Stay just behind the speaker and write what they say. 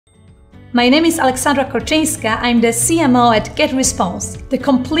My name is Aleksandra Korczyńska. I'm the CMO at GetResponse, the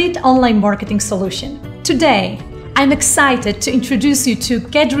complete online marketing solution. Today, I'm excited to introduce you to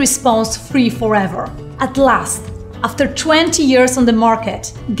GetResponse Free Forever. At last, after 20 years on the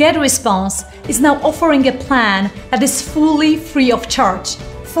market, GetResponse is now offering a plan that is fully free of charge,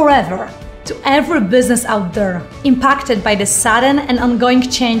 forever, to every business out there impacted by the sudden and ongoing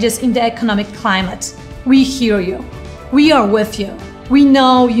changes in the economic climate. We hear you. We are with you. We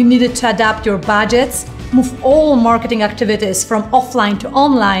know you needed to adapt your budgets, move all marketing activities from offline to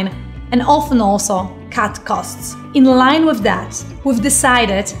online, and often also cut costs. In line with that, we've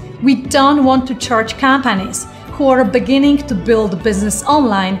decided we don't want to charge companies who are beginning to build business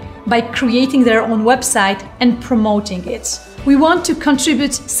online by creating their own website and promoting it. We want to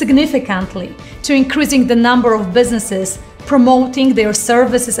contribute significantly to increasing the number of businesses promoting their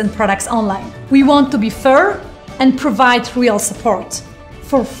services and products online. We want to be fair and provide real support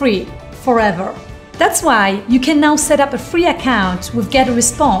for free, forever. That's why you can now set up a free account with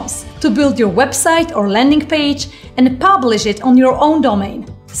GetResponse to build your website or landing page and publish it on your own domain.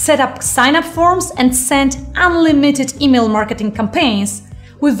 Set up sign-up forms and send unlimited email marketing campaigns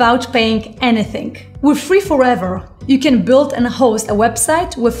without paying anything. With Free Forever, you can build and host a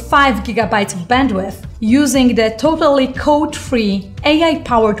website with 5 GB of bandwidth using the totally code-free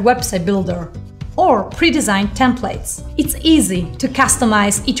AI-powered website builder or pre-designed templates. It's easy to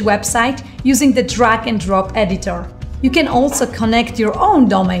customize each website using the drag and drop editor. You can also connect your own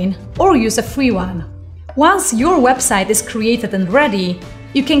domain or use a free one. Once your website is created and ready,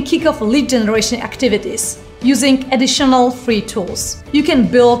 you can kick off lead generation activities using additional free tools. You can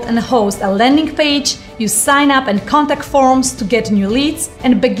build and host a landing page, use sign-up and contact forms to get new leads,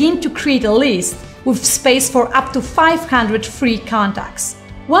 and begin to create a list with space for up to 500 free contacts.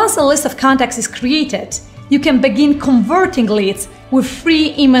 Once a list of contacts is created, you can begin converting leads with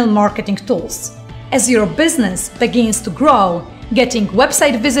free email marketing tools. As your business begins to grow, getting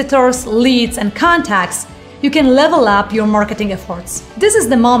website visitors, leads, and contacts, you can level up your marketing efforts. This is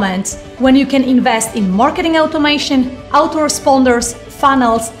the moment when you can invest in marketing automation, autoresponders,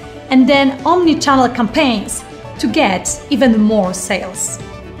 funnels, and then omni-channel campaigns to get even more sales.